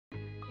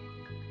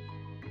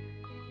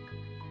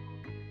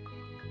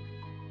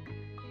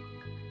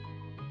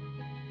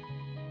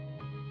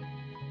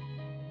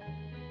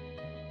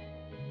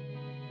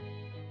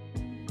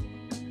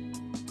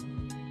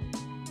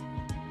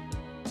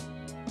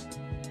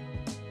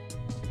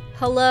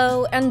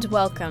Hello and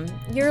welcome.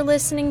 You're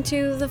listening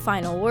to The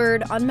Final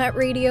Word on Met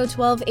Radio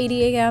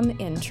 1280 AM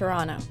in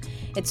Toronto.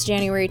 It's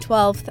January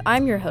 12th.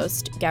 I'm your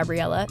host,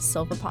 Gabriella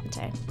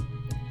Silva-Ponte.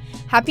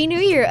 Happy New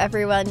Year,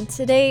 everyone!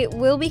 Today,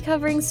 we'll be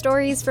covering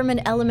stories from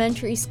an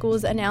elementary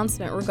school's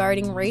announcement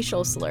regarding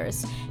racial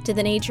slurs, to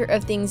the Nature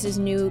of Things'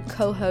 new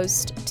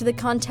co-host, to the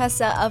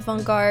Contessa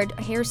Avant-Garde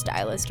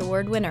Hairstylist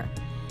Award winner.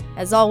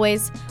 As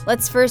always,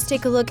 let's first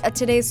take a look at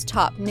today's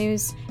top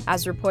news,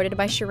 as reported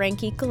by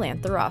Sarika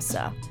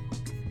Cullis-Suzuki.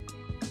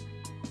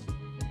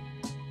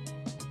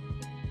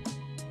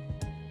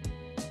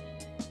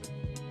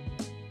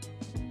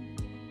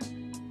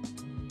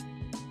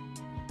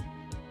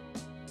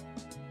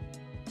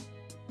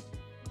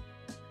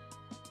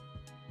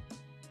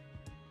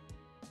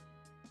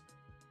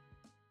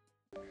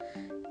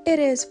 It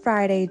is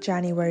Friday,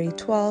 January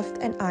 12th,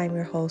 and I'm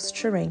your host,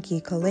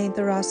 Sarika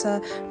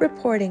Cullis-Suzuki,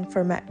 reporting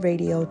for Met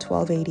Radio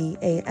 1280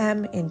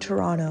 AM in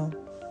Toronto.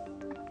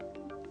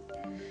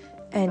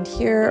 And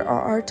here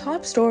are our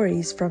top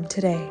stories from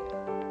today.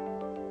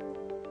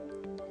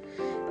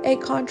 A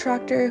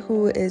contractor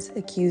who is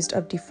accused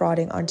of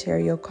defrauding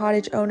Ontario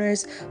cottage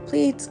owners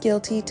pleads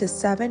guilty to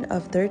 7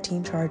 of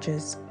 13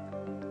 charges.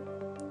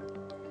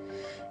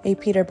 A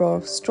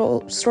Peterborough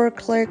store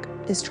clerk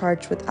is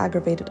charged with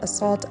aggravated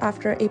assault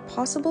after a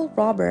possible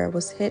robber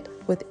was hit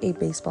with a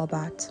baseball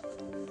bat.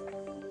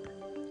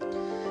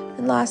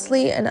 And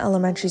lastly, an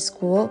elementary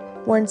school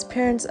warns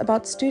parents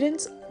about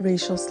students'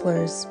 racial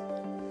slurs.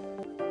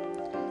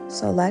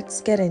 So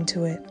let's get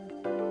into it.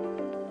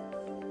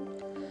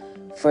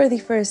 For the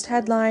first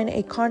headline,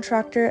 a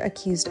contractor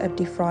accused of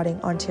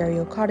defrauding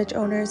Ontario cottage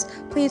owners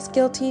pleads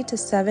guilty to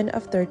 7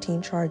 of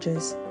 13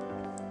 charges.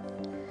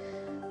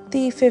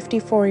 The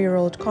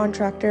 54-year-old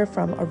contractor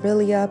from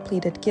Aurelia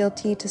pleaded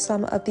guilty to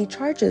some of the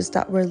charges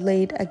that were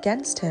laid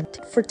against him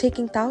for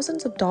taking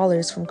thousands of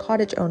dollars from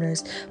cottage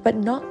owners but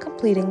not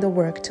completing the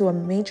work to a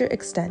major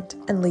extent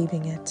and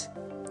leaving it.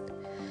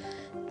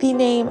 The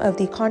name of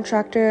the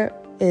contractor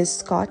is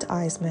Scott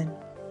Eisman.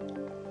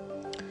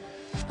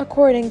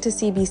 According to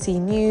CBC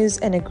News,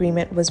 an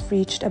agreement was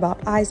reached about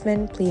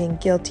Eisman pleading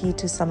guilty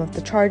to some of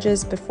the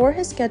charges before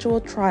his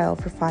scheduled trial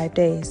for 5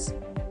 days.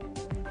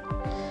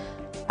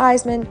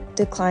 Eisman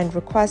declined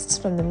requests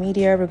from the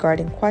media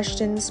regarding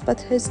questions, but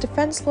his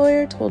defense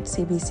lawyer told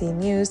CBC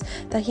News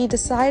that he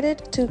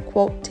decided to,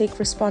 quote, take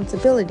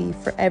responsibility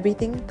for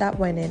everything that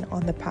went in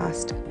on the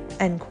past,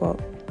 end quote.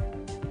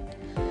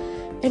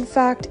 In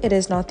fact, it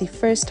is not the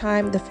first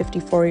time the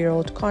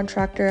 54-year-old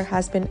contractor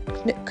has been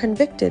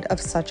convicted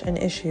of such an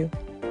issue.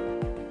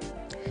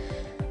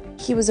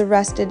 He was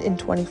arrested in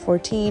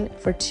 2014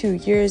 for 2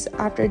 years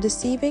after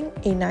deceiving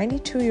a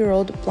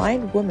 92-year-old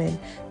blind woman,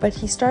 but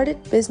he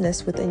started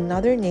business with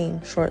another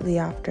name shortly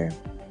after.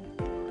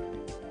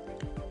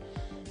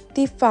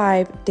 The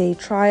 5-day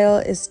trial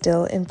is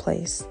still in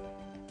place.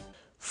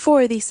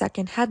 For the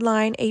second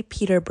headline, a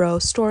Peterborough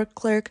store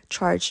clerk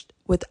charged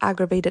with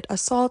aggravated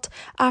assault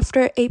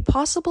after a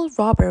possible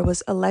robber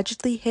was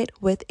allegedly hit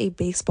with a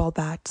baseball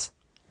bat.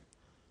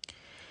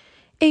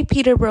 A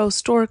Peterborough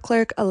store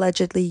clerk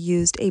allegedly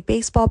used a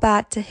baseball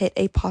bat to hit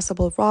a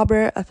possible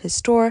robber of his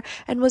store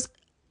and was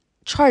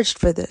charged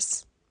for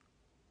this.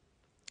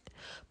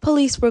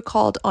 Police were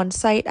called on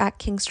site at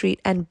King Street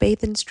and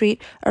Bathan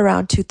Street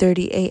around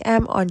 2:30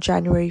 a.m. on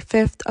January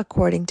 5th,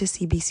 according to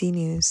CBC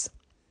News.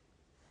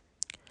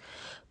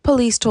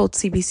 Police told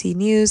CBC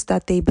News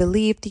that they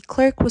believed the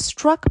clerk was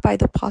struck by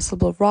the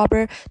possible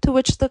robber, to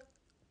which the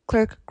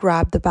clerk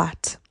grabbed the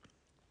bat.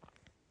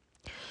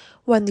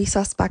 When the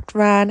suspect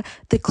ran,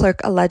 the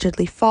clerk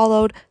allegedly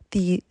followed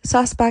the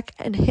suspect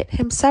and hit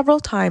him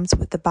several times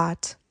with the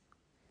bat.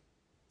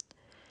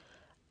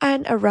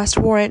 An arrest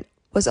warrant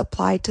was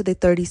applied to the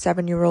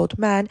 37-year-old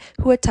man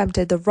who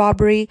attempted the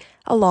robbery,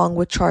 along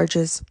with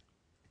charges.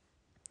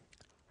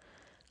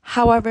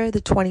 However,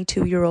 the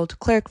 22-year-old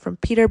clerk from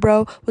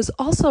Peterborough was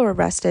also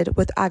arrested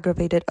with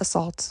aggravated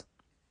assault.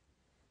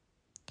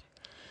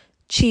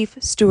 Chief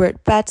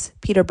Stuart Betts,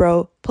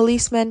 Peterborough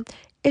policeman,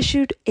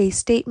 issued a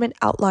statement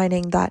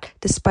outlining that,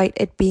 despite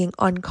it being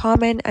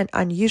uncommon and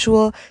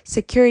unusual,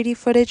 security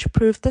footage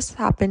proved this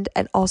happened,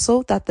 and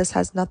also that this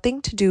has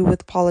nothing to do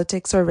with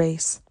politics or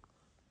race.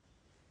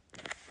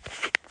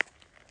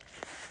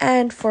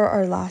 And for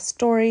our last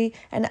story,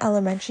 an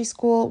elementary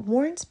school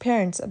warns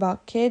parents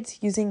about kids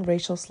using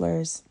racial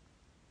slurs.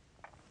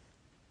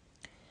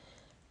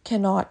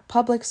 Connaught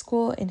Public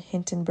School in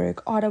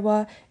Hintonburg,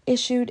 Ottawa,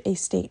 issued a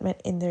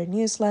statement in their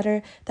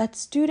newsletter that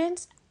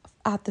students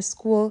at the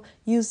school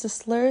used the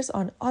slurs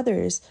on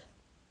others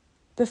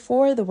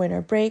before the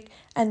winter break,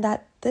 and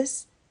that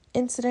this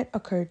incident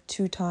occurred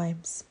 2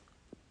 times.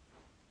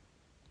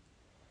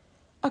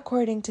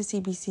 According to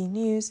CBC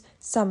News,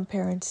 some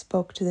parents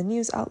spoke to the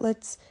news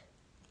outlets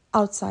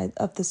outside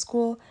of the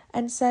school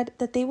and said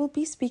that they will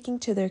be speaking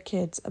to their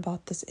kids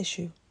about this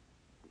issue.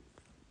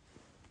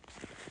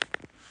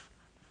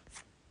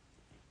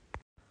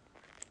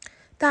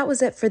 That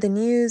was it for the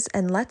news,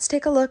 and let's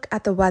take a look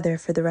at the weather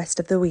for the rest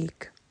of the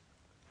week.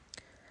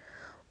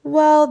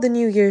 Well, the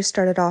new year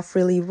started off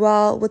really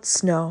well with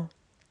snow.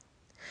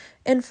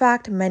 In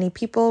fact, many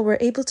people were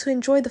able to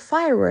enjoy the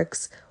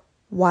fireworks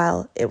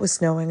while it was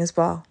snowing as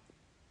well.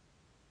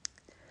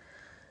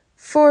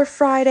 For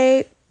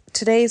Friday,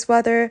 today's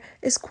weather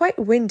is quite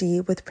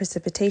windy with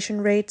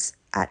precipitation rates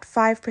at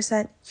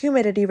 5%,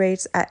 humidity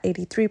rates at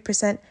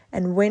 83%,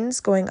 and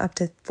winds going up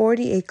to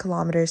 48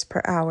 kilometers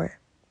per hour.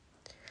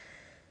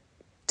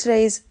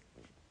 Today's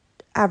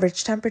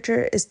average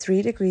temperature is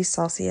 3 degrees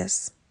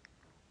Celsius.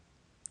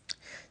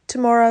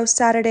 Tomorrow,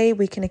 Saturday,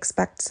 we can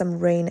expect some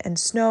rain and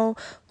snow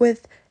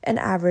with an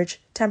average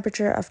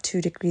temperature of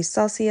 2 degrees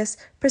Celsius,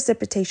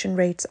 precipitation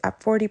rates at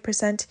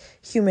 40%,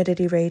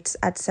 humidity rates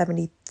at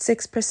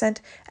 76%,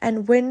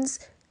 and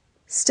winds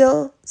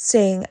still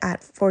staying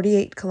at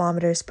 48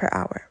 kilometers per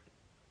hour.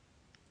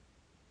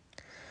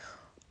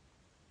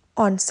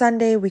 On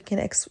Sunday, we can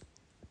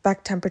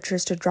expect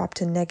temperatures to drop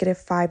to negative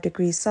 5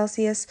 degrees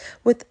Celsius,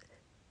 with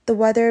the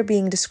weather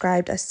being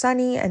described as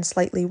sunny and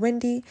slightly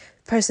windy,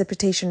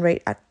 precipitation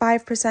rate at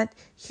 5%,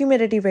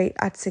 humidity rate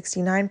at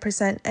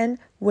 69%, and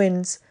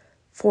winds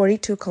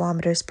 42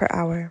 kilometers per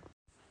hour.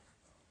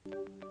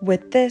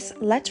 With this,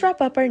 let's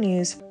wrap up our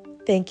news.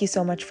 Thank you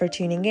so much for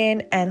tuning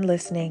in and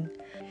listening.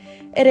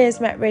 It is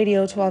Met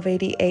Radio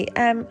 1280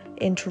 AM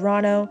in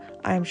Toronto.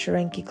 I'm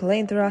Sarika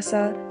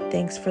Cullis-Suzuki.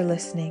 Thanks for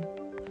listening.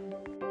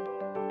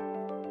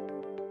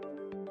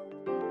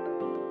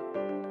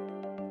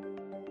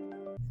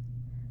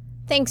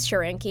 Thanks,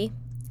 Sharanki.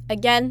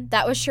 Again,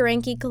 that was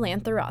Sarika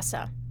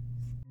Cullis-Suzuki.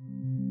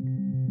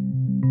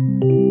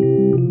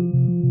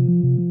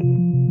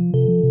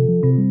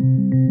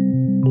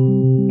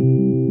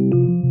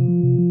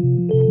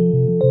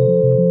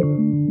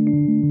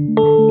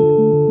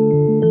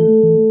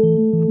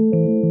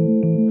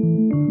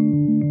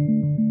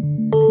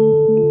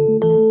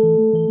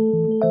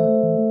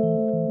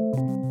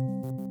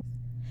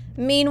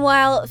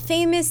 Meanwhile,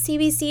 famous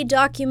CBC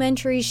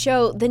documentary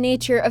show The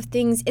Nature of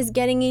Things is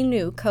getting a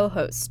new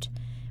co-host.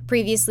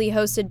 Previously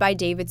hosted by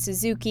David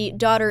Suzuki,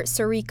 daughter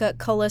Sarika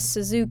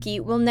Cullis-Suzuki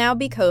will now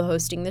be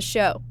co-hosting the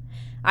show.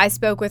 I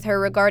spoke with her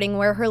regarding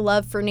where her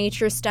love for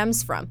nature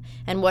stems from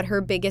and what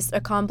her biggest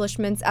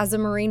accomplishments as a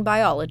marine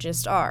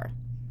biologist are.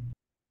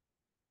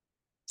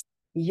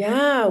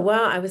 Yeah,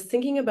 well, I was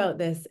thinking about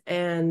this,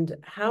 and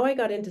how I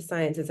got into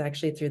science is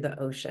actually through the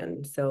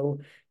ocean. So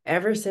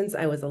ever since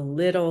I was a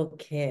little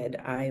kid,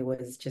 I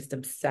was just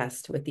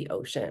obsessed with the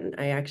ocean.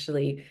 I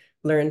actually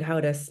learned how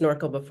to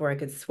snorkel before I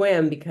could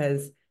swim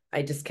because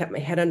I just kept my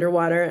head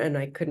underwater and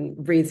I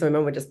couldn't breathe. So my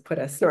mom would just put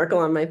a snorkel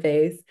on my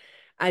face.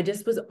 I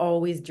just was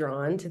always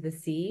drawn to the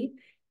sea.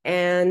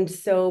 And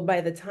so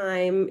by the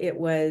time it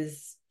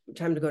was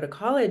time to go to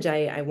college,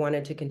 I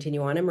wanted to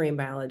continue on in marine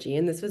biology.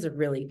 And this was a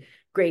really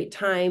great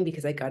time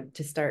because I got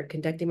to start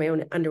conducting my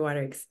own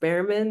underwater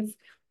experiments,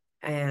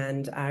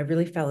 and I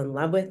really fell in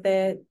love with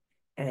it.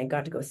 And I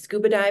got to go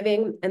scuba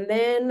diving. And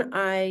then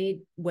I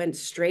went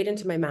straight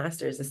into my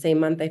master's. The same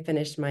month I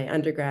finished my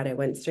undergrad, I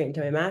went straight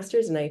into my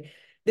master's. And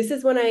this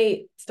is when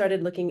I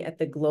started looking at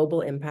the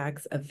global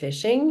impacts of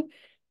fishing.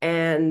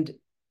 And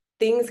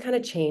things kind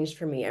of changed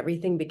for me.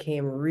 Everything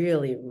became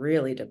really,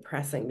 really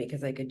depressing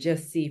because I could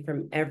just see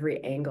from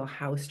every angle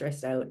how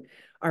stressed out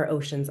our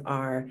oceans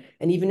are.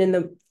 And even in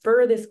the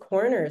furthest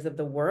corners of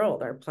the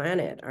world, our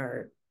planet,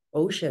 our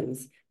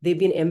oceans, they've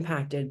been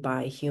impacted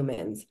by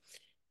humans.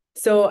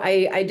 So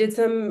I did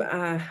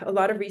a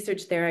lot of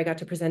research there. I got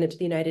to present it to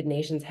the United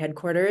Nations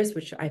headquarters,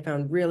 which I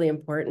found really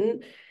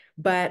important.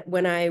 But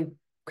when I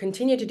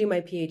continued to do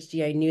my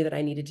PhD, I knew that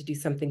I needed to do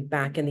something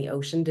back in the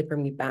ocean to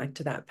bring me back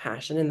to that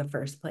passion in the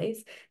first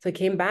place. So I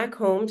came back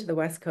home to the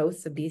west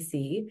coast of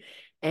BC,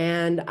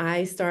 and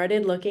I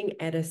started looking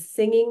at a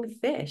singing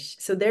fish.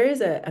 So there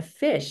is a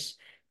fish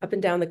up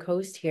and down the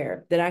coast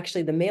here that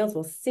actually the males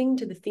will sing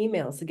to the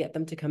females to get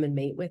them to come and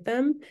mate with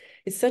them.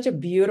 It's such a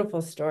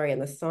beautiful story,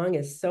 and the song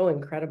is so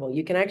incredible.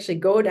 You can actually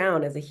go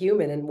down as a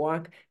human and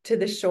walk to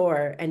the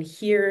shore and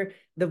hear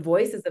the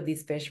voices of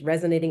these fish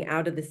resonating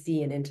out of the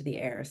sea and into the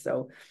air.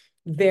 So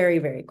very,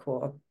 very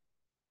cool.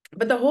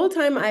 But the whole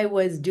time I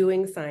was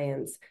doing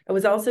science, I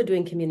was also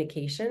doing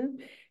communication.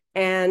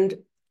 And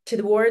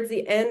towards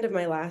the end of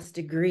my last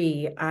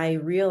degree, I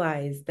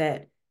realized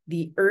that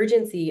the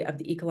urgency of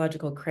the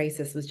ecological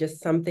crisis was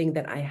just something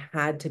that I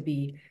had to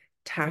be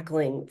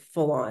tackling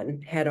full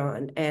on, head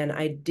on. And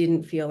I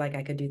didn't feel like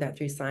I could do that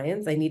through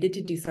science. I needed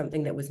to do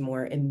something that was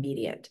more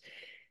immediate.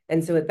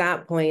 And so at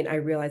that point, I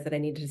realized that I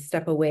needed to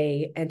step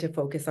away and to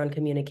focus on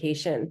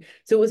communication.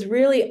 So it was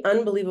really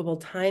unbelievable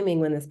timing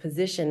when this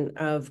position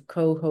of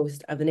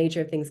co-host of The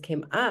Nature of Things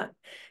came up,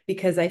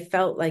 because I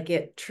felt like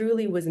it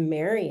truly was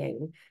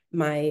marrying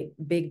my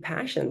big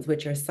passions,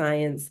 which are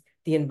science,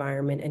 the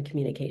environment, and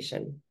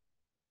communication.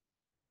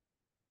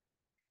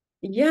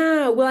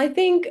 Yeah, well, I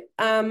think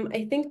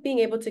being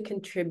able to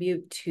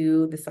contribute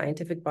to the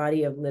scientific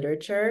body of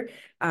literature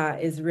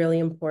is really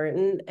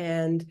important.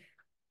 And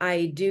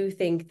I do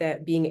think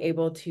that being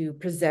able to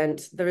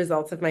present the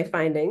results of my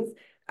findings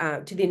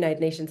to the United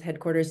Nations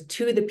headquarters,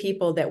 to the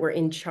people that were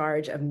in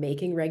charge of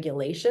making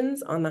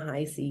regulations on the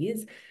high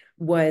seas,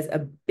 was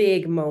a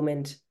big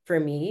moment for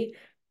me.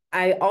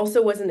 I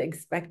also wasn't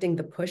expecting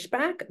the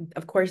pushback.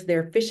 Of course,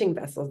 they're fishing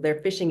vessels,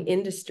 they're fishing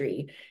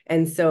industry.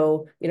 And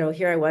so,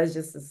 here I was,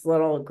 just this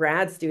little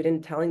grad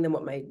student telling them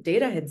what my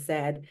data had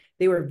said.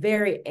 They were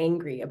very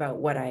angry about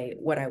what I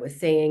was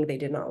saying. They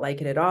did not like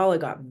it at all.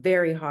 It got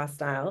very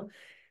hostile.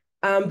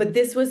 But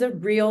this was a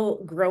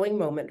real growing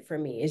moment for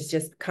me, is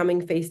just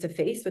coming face to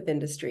face with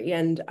industry.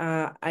 And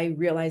I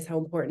realized how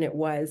important it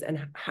was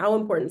and how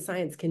important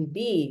science can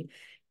be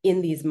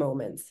in these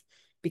moments,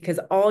 because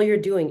all you're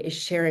doing is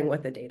sharing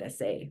what the data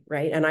say,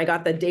 right? And I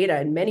got the data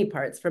in many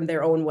parts from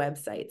their own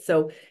website.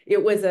 So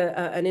it was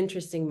an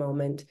interesting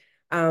moment.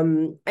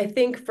 I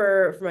think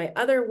for my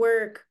other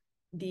work,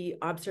 the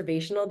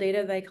observational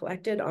data that I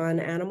collected on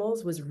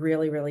animals was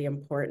really, really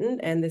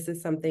important. And this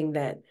is something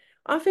that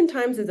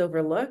oftentimes is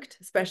overlooked,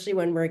 especially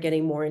when we're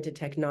getting more into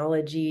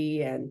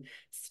technology and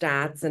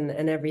stats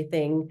and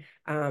everything.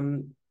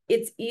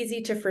 It's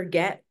easy to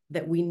forget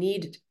that we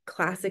need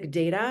classic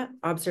data,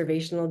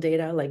 observational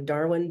data, like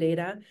Darwin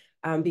data,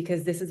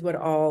 because this is what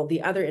all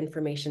the other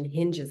information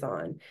hinges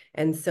on.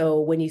 And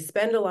so when you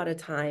spend a lot of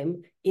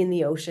time in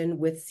the ocean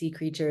with sea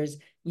creatures,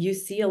 you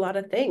see a lot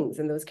of things,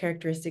 and those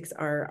characteristics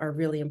are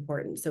really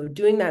important. So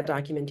doing that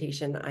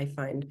documentation, I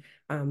find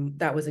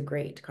that was a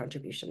great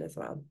contribution as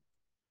well.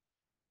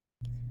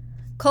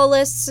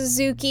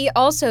 Cullis-Suzuki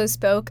also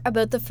spoke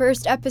about the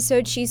first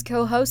episode she's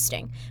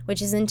co-hosting,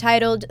 which is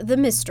entitled The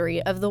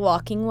Mystery of the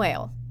Walking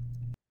Whale.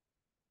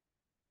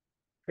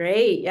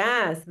 Great,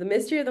 yes. The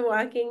Mystery of the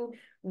Walking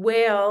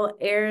Whale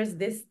airs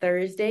this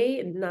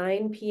Thursday,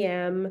 9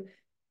 p.m.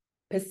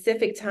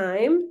 Pacific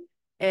time,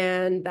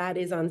 and that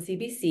is on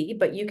CBC,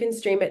 but you can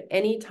stream it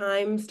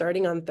anytime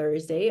starting on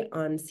Thursday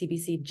on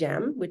CBC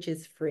Gem, which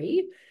is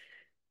free.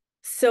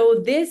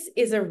 So this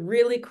is a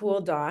really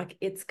cool doc.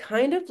 It's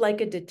kind of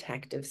like a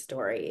detective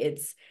story.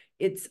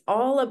 It's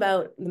all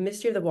about the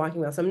mystery of the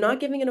walking whale. So I'm not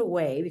giving it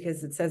away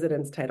because it says it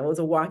in its title. It was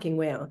a walking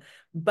whale.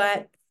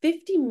 But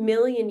 50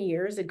 million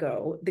years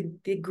ago,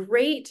 the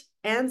great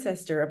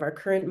ancestor of our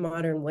current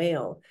modern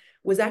whale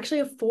was actually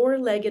a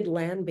four-legged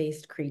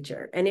land-based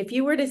creature. And if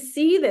you were to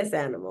see this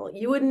animal,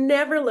 you would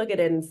never look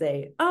at it and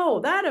say, oh,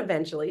 that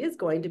eventually is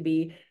going to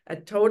be a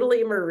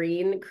totally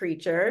marine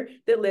creature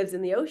that lives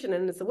in the ocean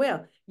and it's a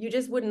whale. You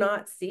just would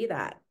not see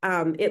that.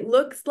 It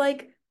looks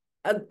like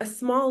a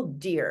small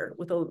deer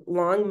with a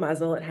long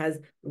muzzle. It has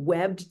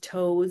webbed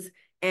toes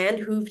and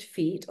hooved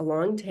feet, a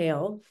long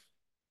tail.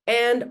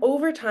 And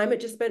over time,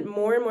 it just spent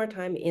more and more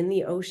time in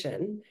the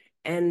ocean,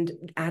 and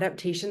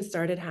adaptations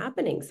started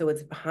happening. So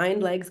its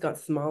hind legs got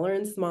smaller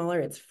and smaller.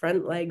 Its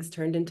front legs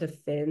turned into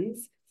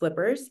fins,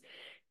 flippers,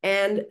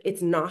 and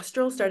its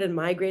nostrils started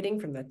migrating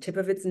from the tip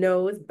of its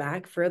nose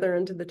back further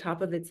into the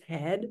top of its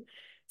head.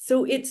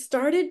 So it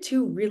started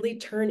to really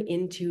turn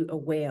into a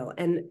whale.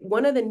 And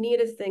one of the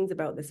neatest things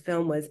about this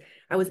film was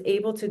I was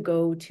able to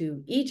go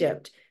to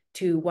Egypt,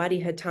 to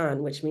Wadi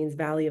Hatan, which means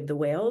Valley of the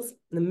Whales,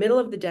 in the middle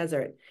of the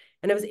desert.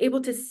 And I was able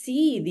to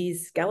see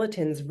these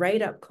skeletons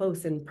right up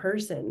close in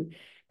person.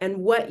 And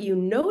what you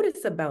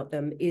notice about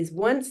them is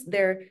once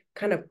they're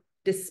kind of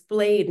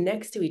displayed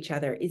next to each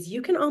other, is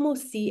you can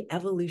almost see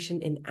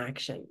evolution in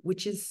action,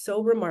 which is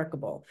so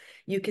remarkable.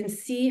 You can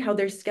see how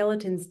their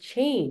skeletons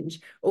change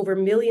over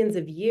millions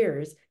of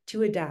years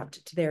to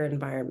adapt to their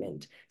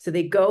environment. So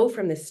they go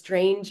from this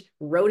strange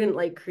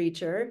rodent-like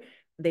creature,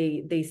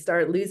 they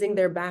start losing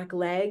their back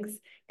legs,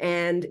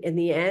 and in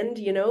the end,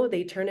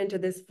 they turn into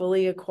this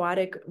fully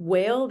aquatic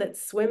whale that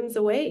swims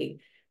away.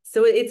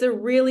 So it's a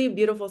really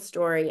beautiful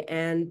story.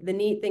 And the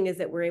neat thing is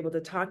that we're able to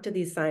talk to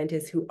these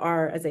scientists who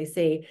are, as I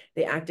say,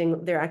 they're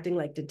acting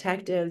like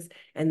detectives,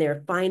 and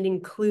they're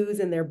finding clues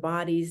in their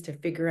bodies to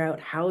figure out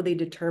how they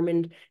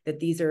determined that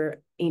these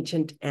are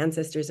ancient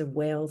ancestors of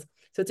whales.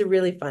 So it's a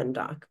really fun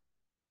doc.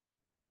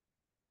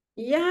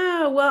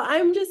 Yeah, well,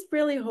 I'm just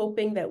really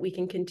hoping that we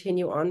can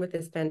continue on with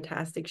this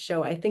fantastic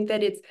show. I think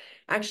that it's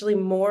actually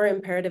more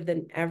imperative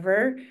than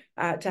ever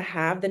to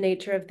have the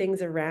nature of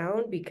things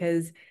around,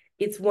 because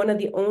it's one of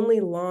the only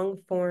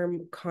long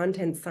form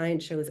content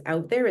science shows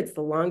out there. It's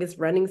the longest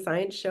running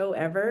science show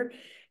ever.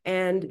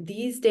 And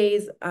these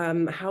days,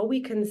 how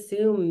we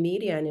consume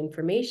media and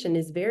information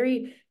is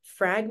very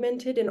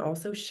fragmented and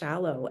also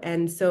shallow.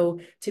 And so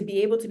to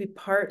be able to be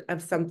part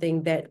of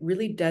something that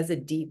really does a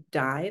deep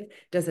dive,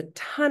 does a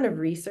ton of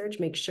research,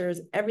 makes sure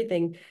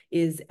everything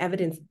is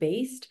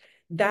evidence-based,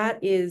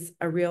 that is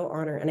a real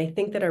honor. And I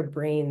think that our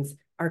brains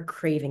are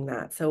craving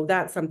that. So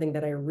that's something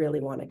that I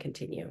really want to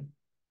continue.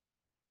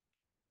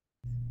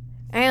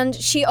 And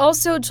she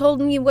also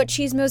told me what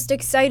she's most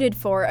excited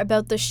for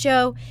about the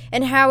show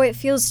and how it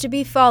feels to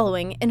be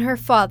following in her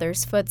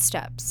father's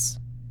footsteps.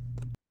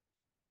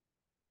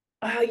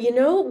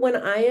 When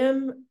I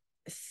am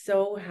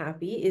so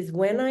happy is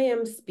when I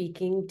am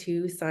speaking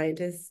to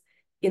scientists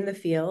in the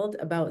field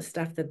about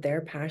stuff that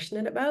they're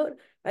passionate about,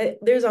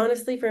 there's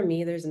honestly, for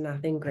me, there's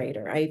nothing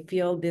greater. I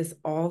feel this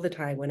all the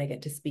time when I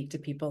get to speak to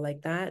people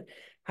like that,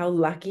 how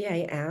lucky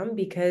I am,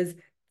 because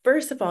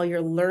first of all,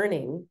 you're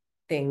learning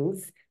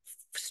things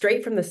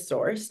straight from the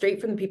source,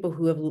 straight from the people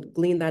who have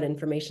gleaned that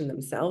information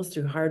themselves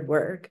through hard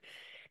work.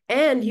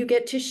 And you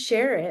get to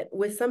share it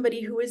with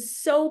somebody who is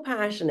so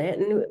passionate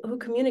and who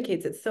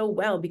communicates it so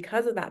well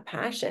because of that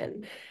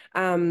passion.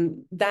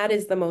 That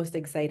is the most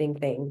exciting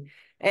thing.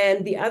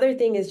 And the other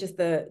thing is just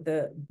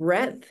the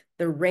breadth,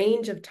 the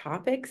range of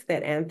topics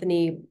that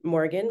Anthony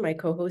Morgan, my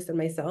co-host, and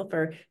myself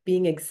are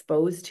being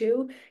exposed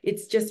to.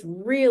 It's just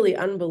really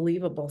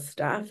unbelievable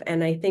stuff.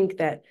 And I think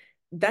that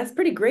that's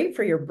pretty great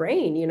for your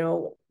brain. You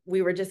know,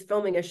 we were just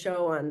filming a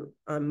show on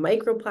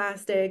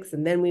microplastics,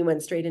 and then we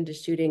went straight into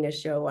shooting a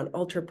show on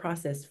ultra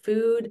processed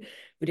food.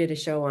 We did a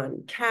show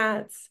on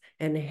cats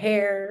and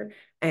hair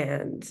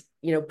and,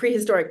 you know,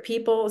 prehistoric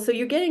people. So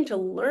you're getting to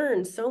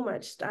learn so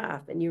much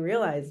stuff, and you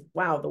realize,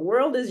 wow, the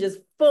world is just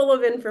full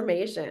of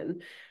information.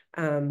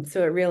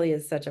 So it really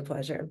is such a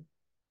pleasure,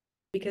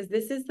 because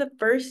this is the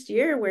first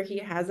year where he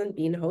hasn't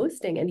been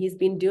hosting, and he's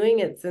been doing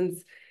it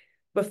since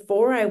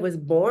before I was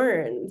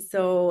born.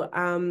 So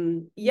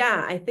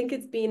yeah, I think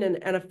it's been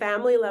at a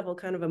family level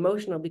kind of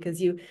emotional,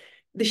 because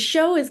the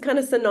show is kind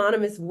of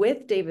synonymous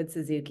with David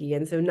Suzuki.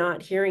 And so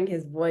not hearing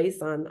his voice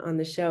on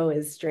the show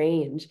is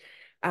strange.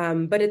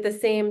 But at the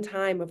same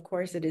time, of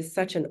course, it is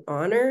such an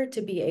honor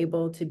to be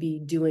able to be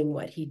doing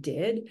what he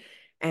did.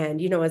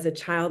 And, you know, as a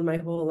child, my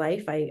whole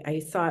life,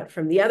 I saw it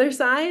from the other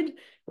side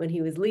when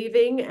he was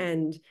leaving,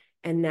 and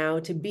now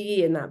to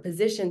be in that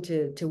position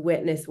to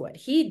witness what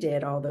he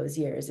did all those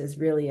years is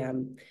really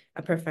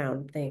a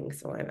profound thing.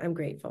 So I'm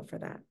grateful for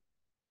that.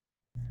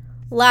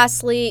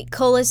 Lastly,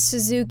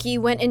 Cullis-Suzuki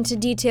went into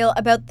detail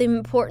about the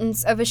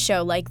importance of a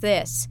show like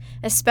this,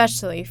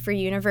 especially for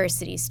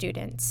university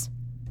students.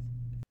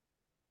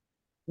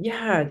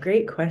 Yeah,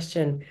 great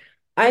question.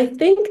 I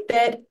think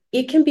that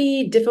it can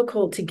be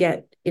difficult to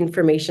get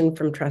information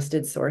from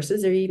trusted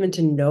sources, or even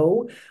to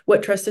know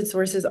what trusted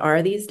sources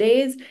are these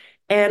days.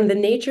 And the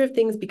nature of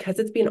things, because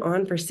it's been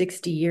on for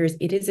 60 years,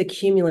 it has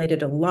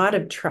accumulated a lot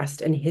of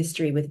trust and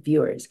history with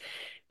viewers.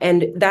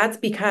 And that's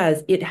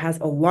because it has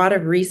a lot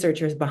of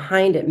researchers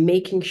behind it,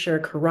 making sure,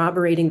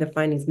 corroborating the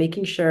findings,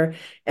 making sure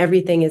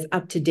everything is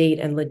up to date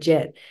and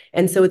legit.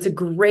 And so it's a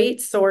great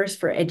source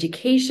for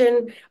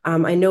education.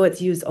 I know it's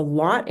used a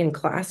lot in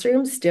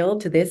classrooms still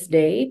to this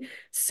day.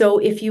 So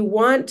if you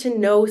want to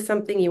know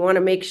something, you want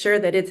to make sure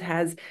that it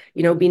has,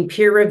 you know, been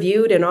peer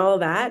reviewed and all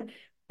that,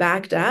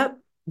 backed up,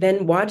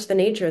 then watch The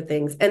Nature of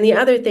Things. And the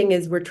other thing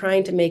is, we're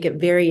trying to make it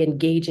very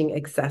engaging,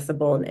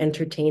 accessible, and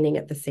entertaining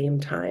at the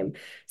same time.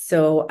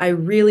 So I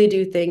really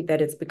do think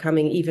that it's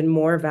becoming even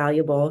more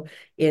valuable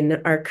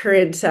in our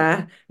current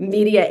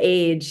media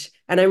age.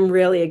 And I'm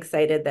really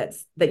excited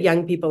that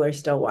young people are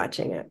still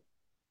watching it.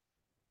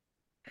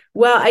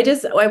 Well,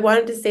 I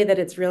wanted to say that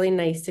it's really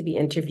nice to be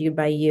interviewed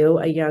by you,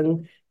 a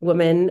young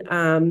woman.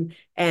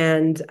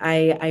 And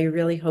I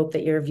really hope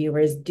that your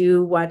viewers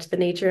do watch The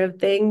Nature of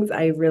Things.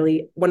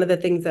 One of the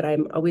things that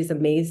I'm always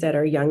amazed at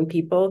are young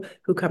people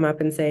who come up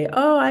and say,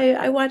 oh,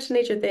 I watch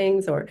Nature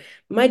Things, or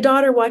my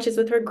daughter watches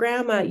with her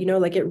grandma. You know,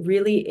 like, it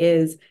really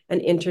is an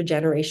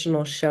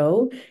intergenerational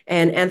show.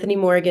 And Anthony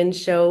Morgan's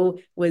show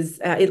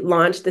it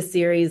launched the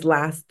series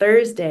last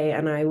Thursday,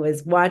 and I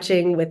was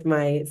watching with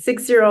my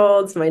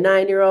 6-year-olds, my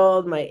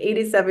 9-year-old, my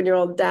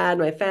 87-year-old dad,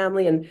 my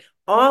family, and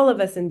all of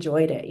us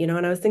enjoyed it, you know.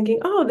 And I was thinking,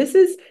 oh, this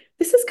is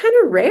kind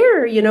of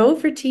rare, you know,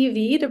 for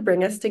TV to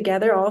bring us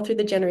together all through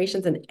the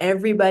generations, and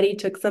everybody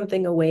took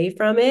something away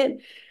from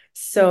it.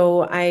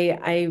 So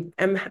I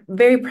am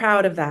very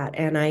proud of that,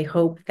 and I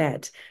hope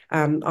that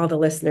all the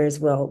listeners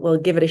will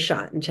give it a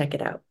shot and check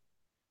it out.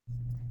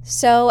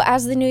 So,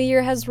 as the new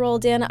year has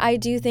rolled in, I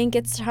do think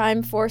it's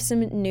time for some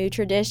new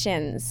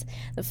traditions.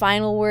 The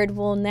final word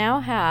will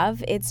now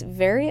have its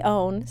very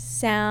own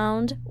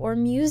sound or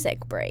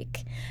music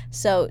break.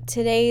 So,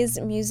 today's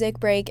music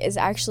break is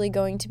actually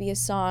going to be a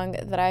song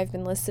that I've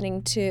been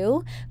listening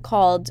to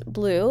called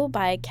Blue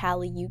by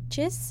Kali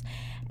Uchis,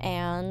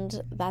 and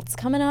that's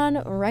coming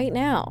on right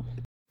now.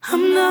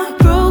 I'm not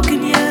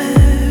broken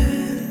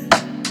yet,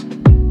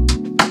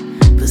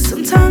 but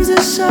sometimes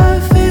it sure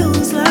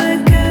feels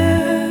like it.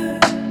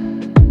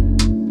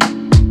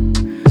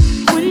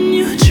 When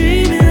you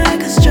treat me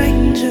like a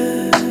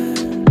stranger,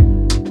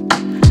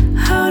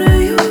 how do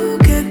you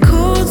get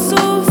cold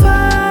so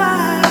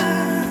fast?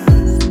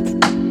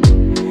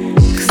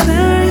 'Cause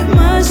there ain't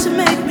much to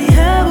make me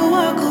ever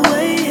walk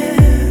away,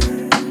 yeah.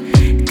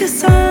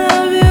 Guess I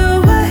love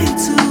you way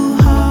too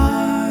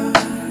hard,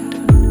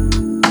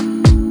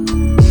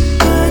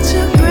 but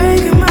you're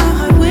breaking my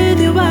heart with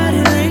your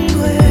body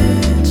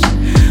language.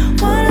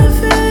 Wanna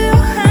feel your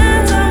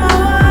hands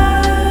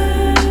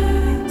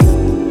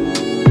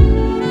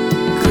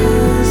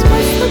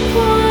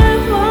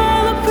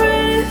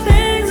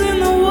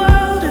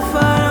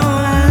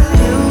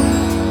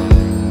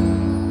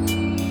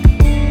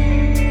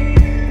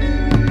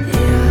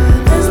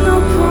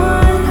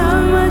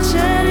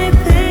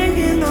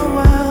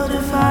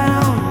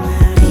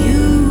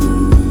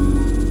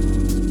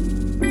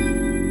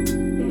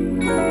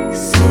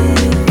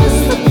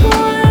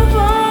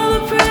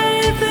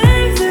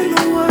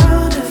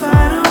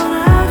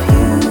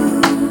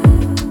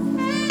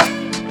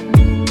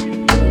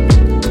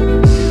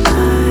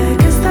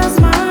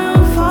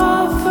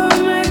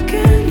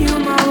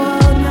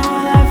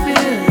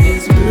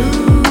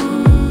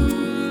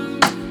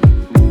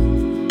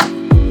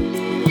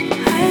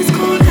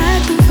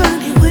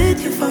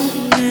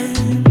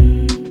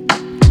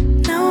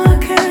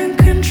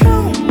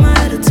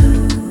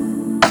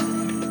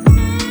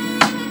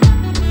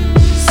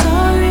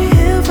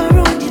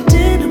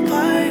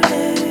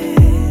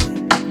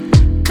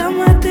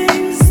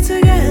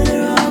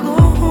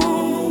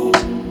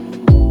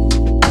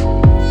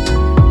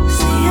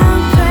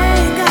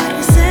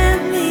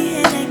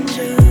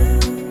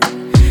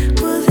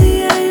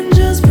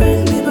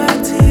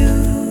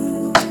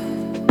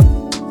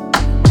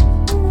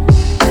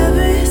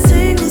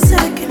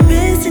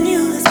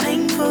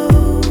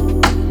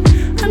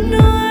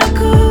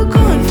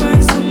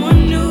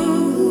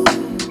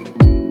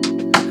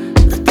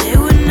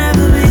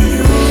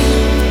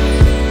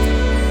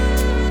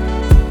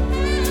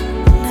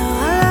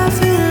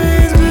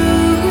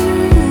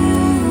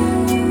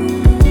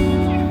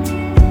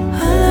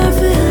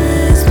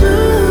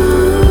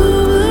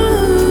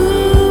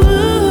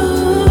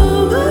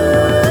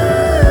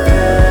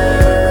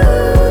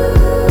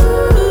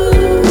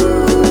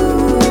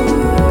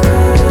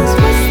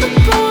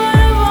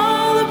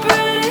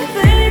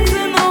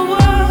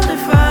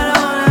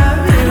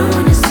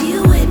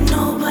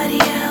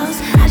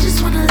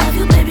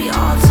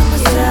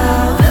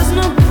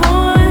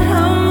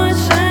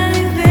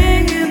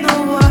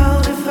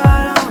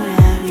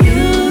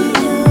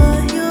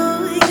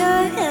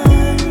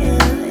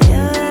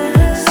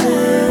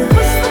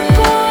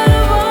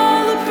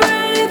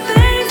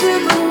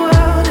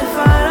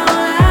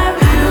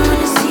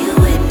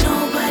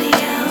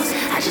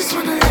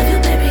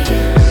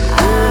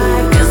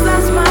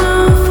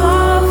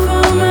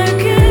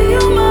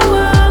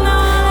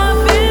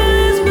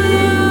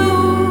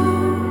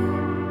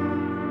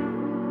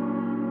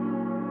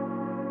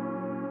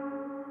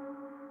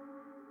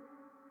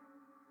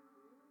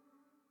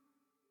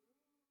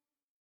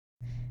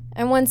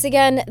And once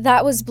again,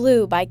 that was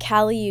Blue by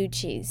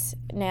Cullis-Suzuki.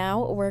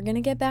 Now we're going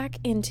to get back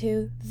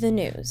into the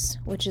news,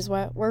 which is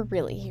what we're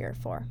really here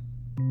for.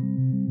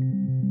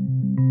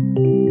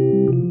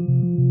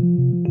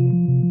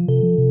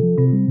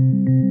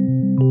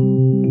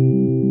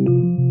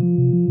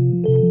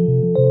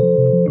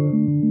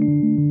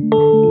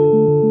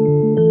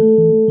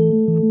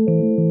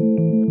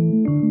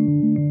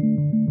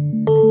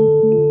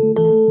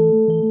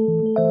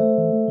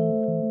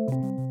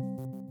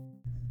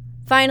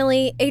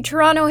 Finally, a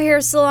Toronto hair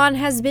salon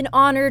has been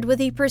honored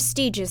with a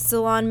prestigious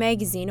Salon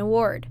Magazine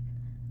award.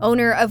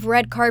 Owner of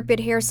Red Carpet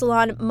Hair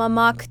Salon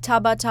Mamak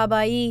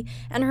Tabatabai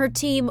and her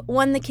team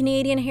won the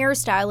Canadian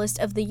Hairstylist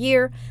of the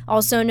Year,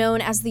 also known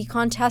as the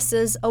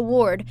Contessa's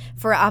Award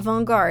for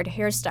Avant-Garde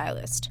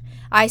Hairstylist.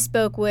 I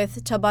spoke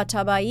with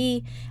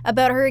Tabatabai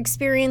about her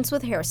experience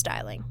with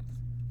hairstyling.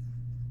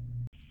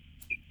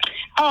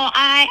 Oh,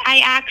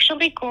 I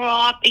actually grew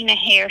up in a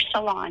hair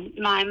salon.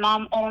 My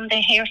mom owned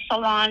a hair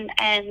salon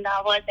and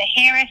was a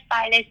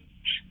hairstylist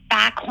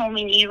back home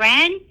in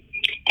Iran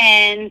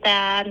and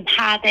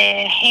had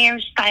a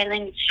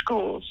hairstyling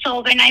school.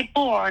 So when I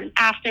born,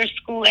 after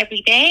school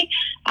every day,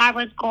 I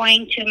was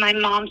going to my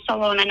mom's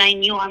salon and I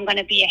knew I'm going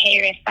to be a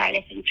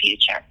hairstylist in the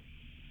future.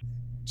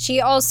 She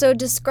also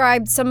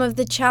described some of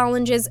the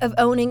challenges of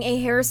owning a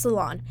hair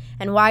salon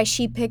and why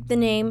she picked the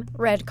name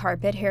Red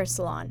Carpet Hair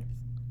Salon.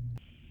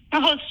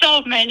 Oh,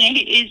 so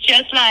many. It's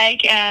just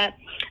like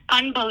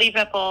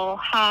unbelievable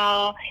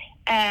how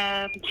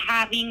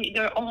having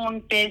your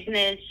own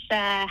business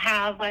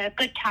have a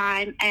good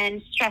time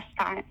and stress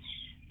time.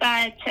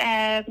 But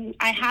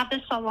I have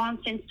the salon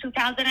since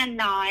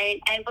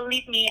 2009, and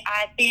believe me,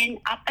 I've been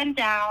up and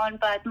down,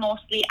 but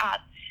mostly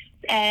up.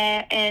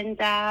 Yeah,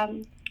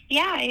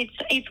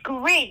 it's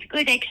great,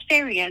 good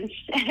experience.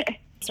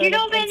 You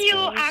know, when you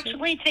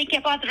actually think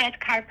about Red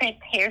Carpet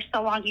Hair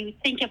Salon, you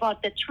think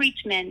about the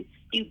treatment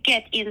you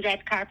get in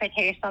Red Carpet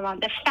Hair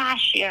Salon, the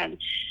fashion,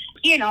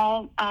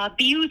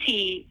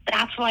 beauty.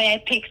 That's why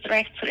I picked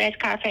Red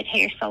Carpet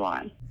Hair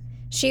Salon.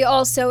 She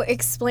also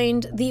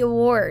explained the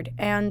award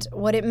and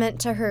what it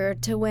meant to her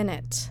to win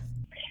it.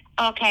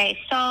 Okay,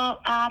 so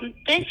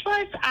this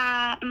was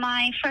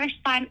my first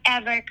time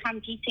ever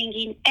competing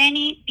in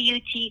any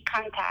beauty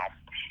contest.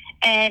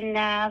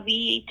 And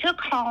we took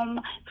home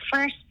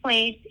first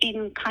place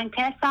in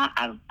Contessa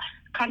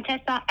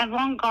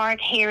Avant-Garde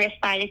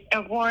Hairstylist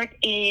Award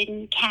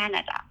in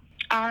Canada.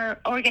 Our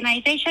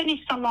organization is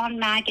Salon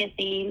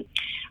Magazine.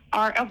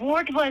 Our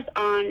award was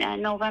on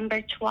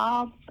November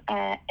 12th,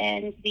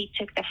 and we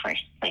took the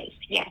first place,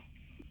 yes.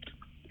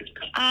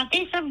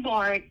 This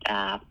award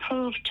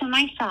proved to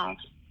myself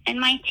and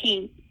my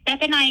team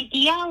that an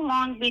idea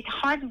along with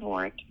hard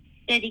work,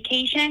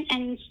 dedication,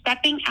 and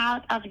stepping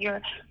out of your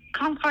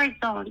comfort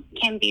zone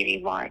can be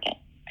rewarded.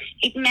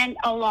 It meant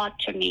a lot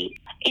to me.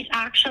 It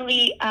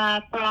actually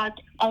brought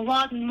a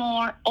lot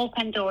more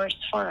open doors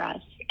for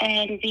us,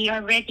 and we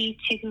are ready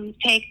to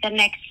take the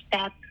next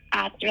step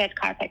at Red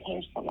Carpet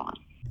Hair Salon.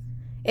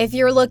 If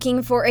you're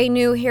looking for a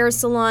new hair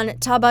salon,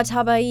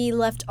 Tabatabai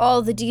left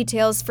all the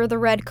details for the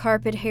Red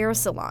Carpet Hair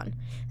Salon,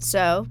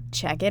 so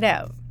check it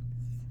out.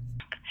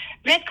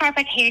 Red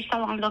Carpet Hair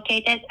Salon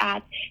located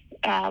at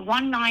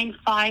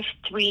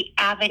 1953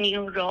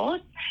 Avenue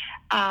Road,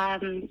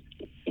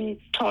 in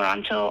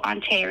Toronto,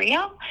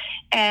 Ontario.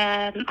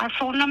 Our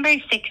phone number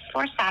is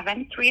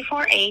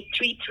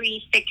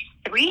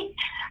 647-348-3363.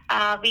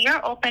 We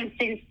are open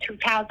since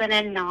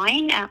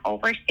 2009.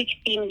 Over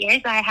 16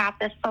 years I have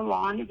the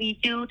salon. We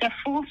do the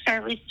full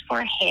service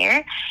for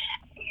hair.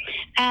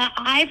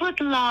 I would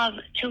love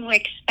to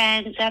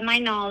expand my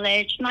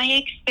knowledge, my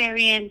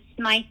experience,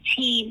 my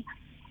team.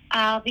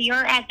 We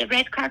are at the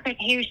Red Carpet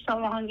Hair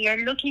Salon. We are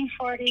looking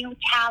for new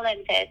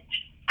talented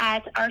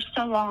at our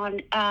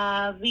salon.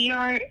 We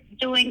are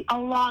doing a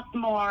lot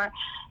more.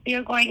 We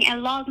are going a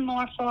lot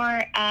more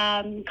for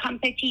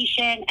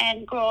competition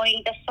and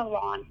growing the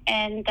salon.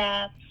 And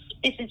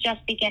this is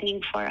just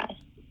beginning for us.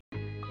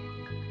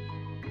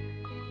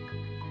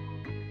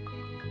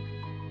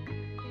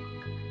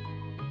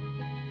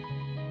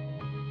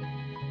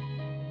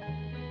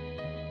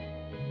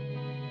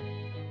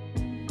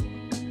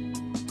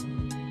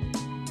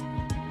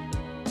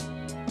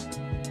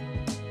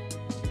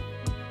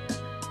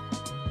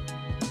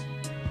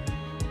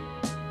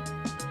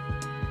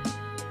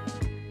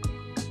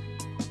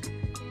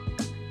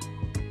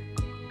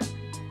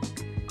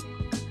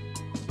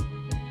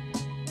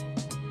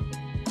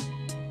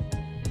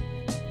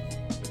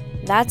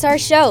 That's our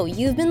show.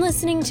 You've been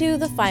listening to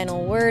The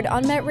Final Word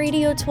on Met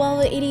Radio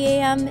 1280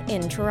 AM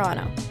in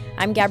Toronto.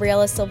 I'm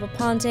Gabriella Silva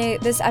Ponte.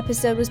 This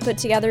episode was put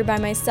together by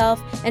myself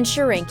and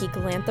Sharanki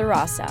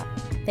Galantharasa.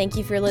 Thank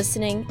you for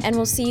listening, and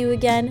we'll see you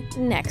again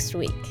next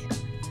week.